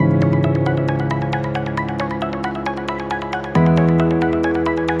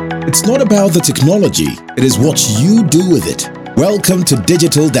It's not about the technology, it is what you do with it. Welcome to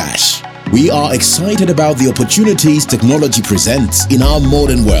Digital Dash. We are excited about the opportunities technology presents in our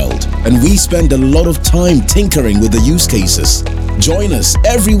modern world, and we spend a lot of time tinkering with the use cases. Join us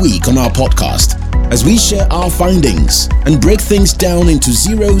every week on our podcast as we share our findings and break things down into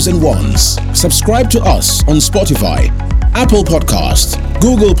zeros and ones. Subscribe to us on Spotify, Apple Podcast,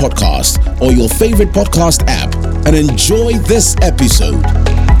 Google Podcast, or your favorite podcast app, and enjoy this episode.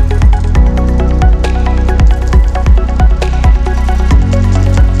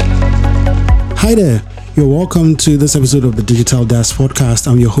 Hi there, you're welcome to this episode of the Digital Dash Podcast.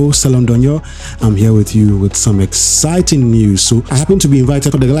 I'm your host, Salom Donyo. I'm here with you with some exciting news. So I happen to be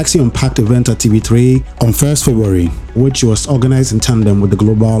invited for the Galaxy Unpacked event at TV3 on 1st February, which was organized in tandem with the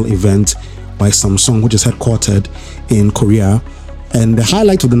global event by Samsung, which is headquartered in Korea. And the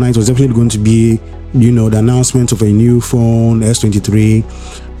highlight of the night was definitely going to be, the announcement of a new phone, S23,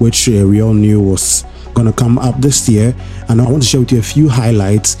 which we all knew was going to come up this year. And I want to share with you a few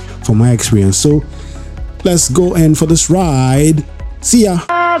highlights from my experience. So let's go in for this ride. See ya.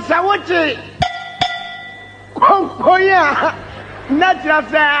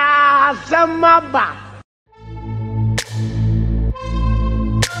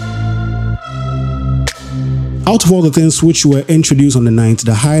 Out of all the things which were introduced on the night,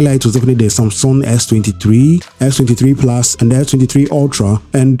 the highlight was definitely the Samsung S23, S23 Plus, and the S23 Ultra.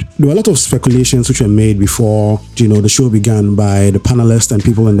 And there were a lot of speculations which were made before, the show began by the panelists and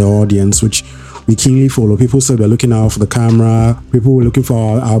people in the audience, which we keenly follow. People said they're looking out for the camera. People were looking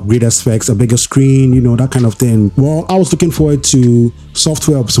for upgraded specs, a bigger screen, that kind of thing. Well, I was looking forward to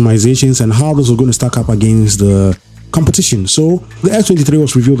software optimizations and how those were going to stack up against the competition. So the S23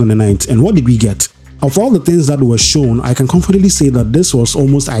 was revealed on the night. And what did we get? Of all the things that were shown, I can confidently say that this was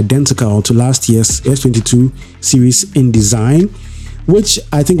almost identical to last year's S22 series in design, which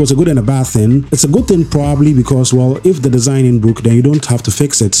I think was a good and a bad thing. It's a good thing probably because, if the design ain't broke, then you don't have to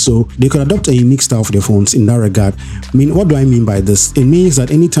fix it. So they could adopt a unique style for their phones in that regard. What do I mean by this? It means that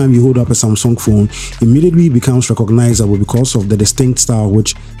anytime you hold up a Samsung phone, immediately becomes recognizable because of the distinct style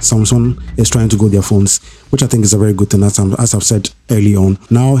which Samsung is trying to go their phones, which I think is a very good thing, as I've said early on.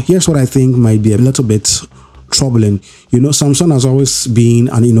 Now, here's what I think might be a little bit troubling. Samsung has always been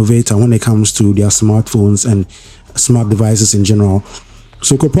an innovator when it comes to their smartphones and smart devices in general.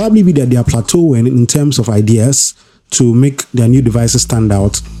 So it could probably be that they are plateauing in terms of ideas to make their new devices stand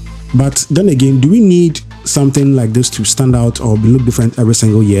out. But then again, do we need something like this to stand out or look different every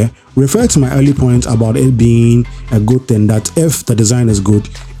single year? Refer to my early point about it being a good thing, that if the design is good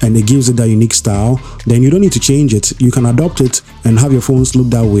and it gives it that unique style, then you don't need to change it. You can adopt it and have your phones look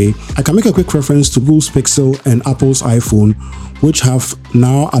that way. I can make a quick reference to Google's Pixel and Apple's iPhone, which have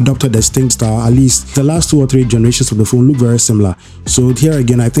now adopted a distinct style. At least the last 2 or 3 generations of the phone look very similar. So here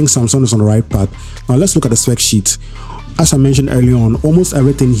again, I think Samsung is on the right path. Now let's look at the spec sheet. As I mentioned earlier on, almost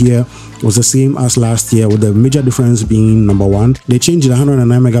everything here was the same as last year, with the major difference being number one, they changed the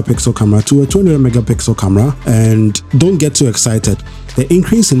 109 megapixel camera to a 200 megapixel camera. And don't get too excited. The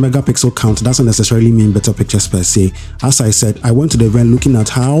increase in megapixel count doesn't necessarily mean better pictures per se. As I said, I went to the event looking at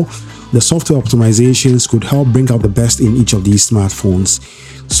how the software optimizations could help bring out the best in each of these smartphones.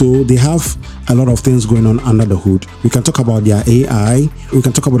 So they have a lot of things going on under the hood. We can talk about their AI, we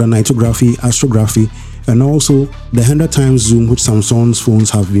can talk about the nitography, astrography, and also the 100 times zoom, which Samsung's phones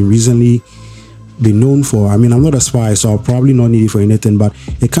have been recently been known for. I'm not a spy, so I'll probably not need it for anything, but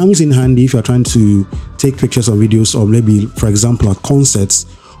it comes in handy if you're trying to take pictures or videos, or maybe, for example, at concerts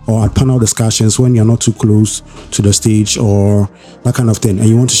or at panel discussions when you're not too close to the stage or that kind of thing, and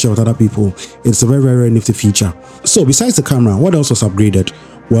you want to share with other people. It's a very, very, very nifty feature. So besides the camera, what else was upgraded?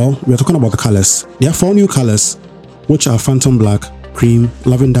 Well, we're talking about the colors. There are 4 new colors, which are Phantom Black, Cream,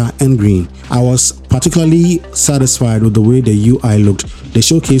 Lavender, and Green. I was particularly satisfied with the way the UI looked. They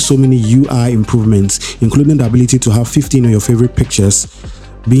showcased so many UI improvements, including the ability to have 15 of your favorite pictures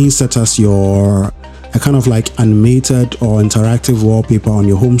being set as a kind of like animated or interactive wallpaper on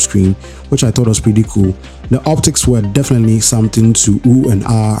your home screen, which I thought was pretty cool. The optics were definitely something to ooh and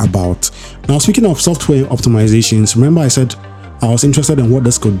ah about. Now, speaking of software optimizations, remember I said I was interested in what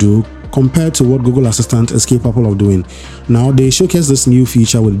this could do compared to what Google Assistant is capable of doing. Now, they showcased this new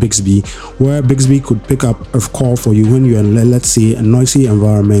feature with Bixby, where Bixby could pick up a call for you when you're in, let's say, a noisy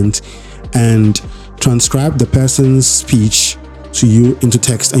environment, and transcribe the person's speech to you into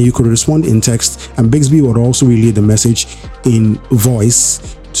text, and you could respond in text, and Bixby would also relay the message in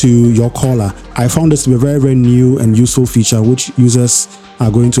voice to your caller. I found this to be a very, very new and useful feature which users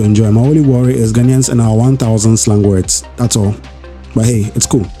are going to enjoy. My only worry is Ghanaians and our 1,000 slang words. That's all. But hey, it's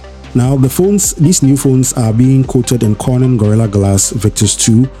cool. Now, these new phones are being coated in Corning Gorilla Glass Victus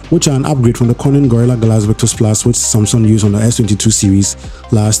 2, which are an upgrade from the Corning Gorilla Glass Victus Plus, which Samsung used on the S22 series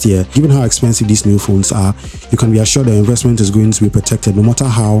last year. Given how expensive these new phones are, you can be assured the investment is going to be protected no matter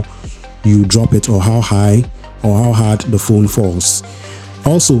how you drop it or how high or how hard the phone falls.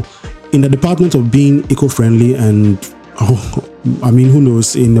 Also, in the department of being eco-friendly and, who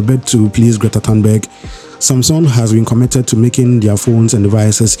knows, in a bid to please Greta Thunberg, Samsung has been committed to making their phones and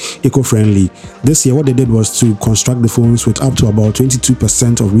devices eco-friendly. This year, what they did was to construct the phones with up to about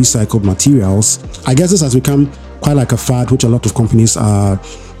 22% of recycled materials. I guess this has become quite like a fad, which a lot of companies are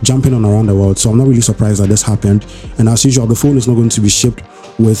jumping on around the world. So I'm not really surprised that this happened. And as usual, the phone is not going to be shipped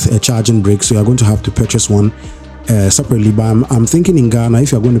with a charging brick, so you're going to have to purchase one separately. But I'm thinking in Ghana,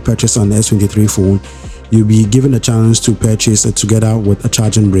 if you're going to purchase an S23 phone, you'll be given a chance to purchase it together with a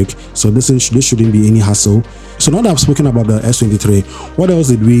charging brick. So this shouldn't be any hassle. So now that I've spoken about the S23, what else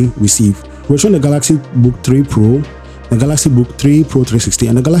did we receive? We're showing the Galaxy Book 3 Pro, the Galaxy Book 3 Pro 360,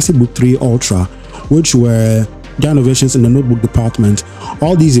 and the Galaxy Book 3 Ultra, which were the innovations in the notebook department.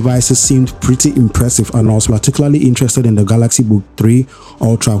 All these devices seemed pretty impressive, and I was particularly interested in the Galaxy Book 3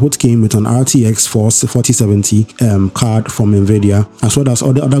 Ultra, which came with an RTX Force 4070 card from NVIDIA, as well as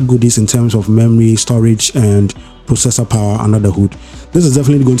all the other goodies in terms of memory, storage, and processor power under the hood. This is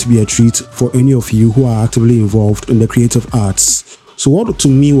definitely going to be a treat for any of you who are actively involved in the creative arts. So what to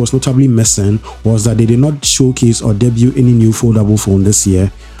me was notably missing was that they did not showcase or debut any new foldable phone this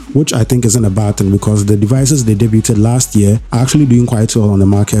year, which I think isn't a bad thing, because the devices they debuted last year are actually doing quite well on the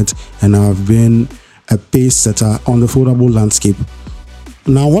market and have been a pace setter on the foldable landscape.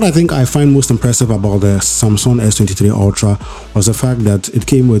 Now, what I think I find most impressive about the Samsung S23 Ultra was the fact that it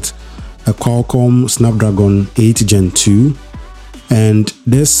came with a Qualcomm Snapdragon 8 Gen 2, and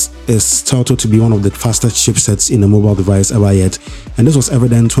this is touted to be one of the fastest chipsets in a mobile device ever yet. And this was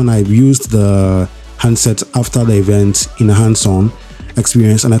evident when I used the handset after the event in a hands-on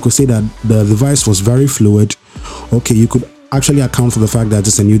experience, and I could say that the device was very fluid. Okay, you could actually account for the fact that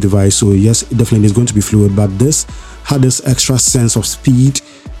it's a new device, so yes, it definitely is going to be fluid, but this had this extra sense of speed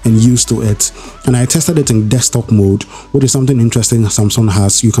and use to it. And I tested it in desktop mode, which is something interesting Samsung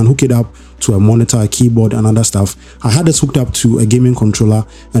has. You can hook it up to a monitor, a keyboard, and other stuff. I had this hooked up to a gaming controller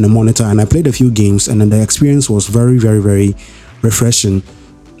and a monitor, and I played a few games, and then the experience was very, very, very refreshing.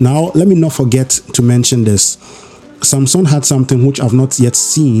 Now, let me not forget to mention this. Samsung had something which I've not yet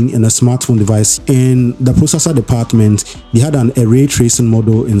seen in a smartphone device. In the processor department, they had a ray tracing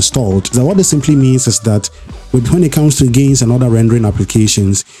module installed. So what this simply means is that when it comes to games and other rendering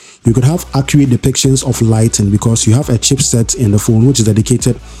applications, you could have accurate depictions of lighting because you have a chipset in the phone which is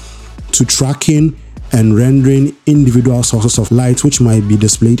dedicated to tracking and rendering individual sources of light which might be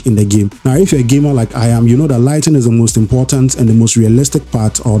displayed in the game. Now, if you're a gamer like I am, you know that lighting is the most important and the most realistic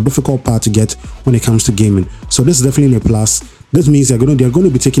part or difficult part to get when it comes to gaming. So this is definitely a plus. This means they're going to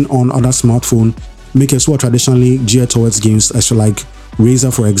be taking on other smartphone makers who are traditionally geared towards games, as like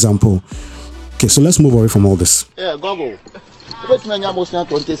Razer, for example. Okay, so let's move away from all this. Yeah, Google.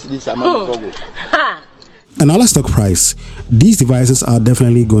 And now let's talk price. These devices are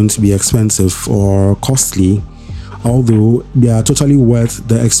definitely going to be expensive or costly, although they are totally worth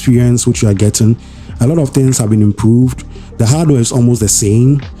the experience which you are getting. A lot of things have been improved. The hardware is almost the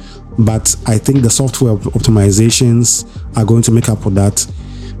same, but I think the software optimizations are going to make up for that.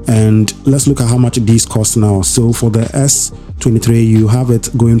 And let's look at how much these cost now. So for the S23, you have it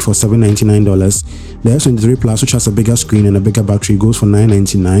going for $799. The S23 Plus, which has a bigger screen and a bigger battery, goes for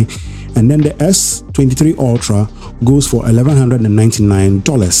 $999. And then the S23 Ultra goes for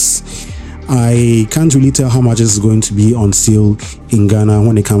 $1,199. I can't really tell how much this is going to be on sale in Ghana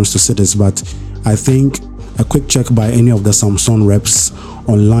when it comes to cities, but I think a quick check by any of the Samsung reps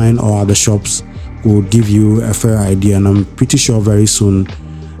online or other shops will give you a fair idea. And I'm pretty sure very soon,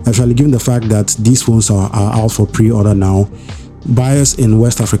 actually, given the fact that these phones are out for pre-order now, buyers in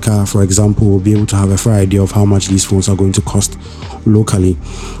West Africa, for example, will be able to have a fair idea of how much these phones are going to cost locally.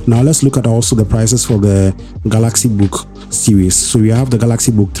 Now let's look at also the prices for the Galaxy Book series. So we have the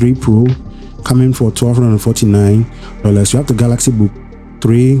Galaxy Book 3 Pro coming for $1,249. You have the Galaxy Book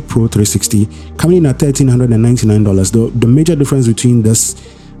 3 Pro 360 coming in at $1,399. The major difference between this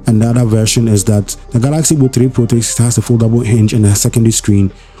and the other version is that the Galaxy Book 3 Pro 360 has a foldable hinge and a secondary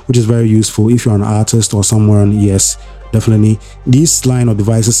screen, which is very useful if you're an artist or someone. Yes, definitely these line of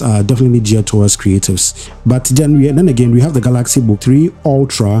devices are definitely geared towards creatives. But then again, we have the Galaxy Book 3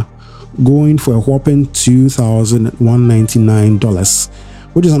 Ultra going for a whopping $2,199,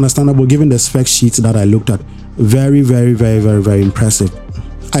 which is understandable given the spec sheets that I looked at. Very, very, very, very, very impressive.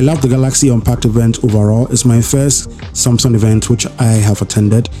 I love the Galaxy Unpacked event overall. It's my first Samsung event which I have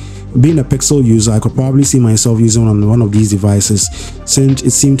attended, Being a Pixel user, I could probably see myself using one of these devices, since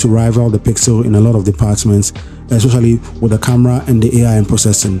it seemed to rival the Pixel in a lot of departments, especially with the camera and the AI and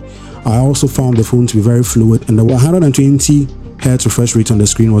processing. I also found the phone to be very fluid, and the 120 Hz refresh rate on the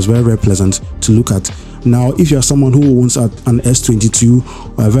screen was very pleasant to look at. Now, if you're someone who owns an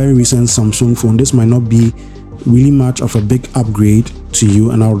S22 or a very recent Samsung phone, this might not be really much of a big upgrade to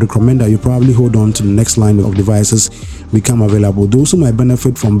you, and I would recommend that you probably hold on to the next line of devices become available. Those who might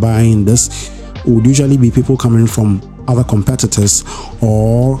benefit from buying this would usually be people coming from other competitors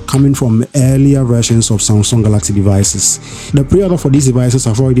or coming from earlier versions of Samsung Galaxy devices. The pre-order for these devices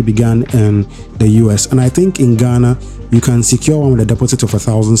have already begun in the US, and I think in Ghana you can secure one with a deposit of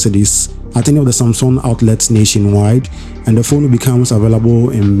 1,000 cedis at any of the Samsung outlets nationwide, and the phone becomes available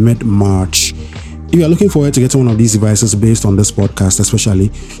in mid-March. If you are looking forward to getting one of these devices based on this podcast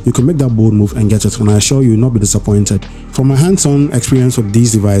especially, you can make that bold move and get it, and I assure you will not be disappointed. From my hands-on experience with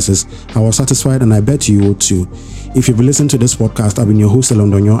these devices, I was satisfied, and I bet you will too. If you've listened to this podcast, I've been your host,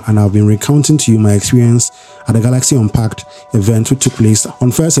 Elondonyo, and I've been recounting to you my experience at the Galaxy Unpacked event which took place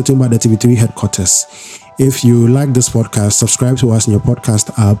on 1st September at the TV3 headquarters. If you like this podcast, subscribe to us in your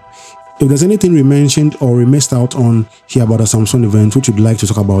podcast app. If there's anything we mentioned or we missed out on here about the Samsung event which you'd like to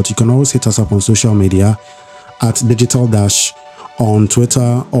talk about, you can always hit us up on social media at Digital Dash on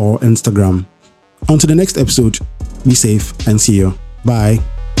Twitter or Instagram. On to the next episode. Be safe and see you. Bye.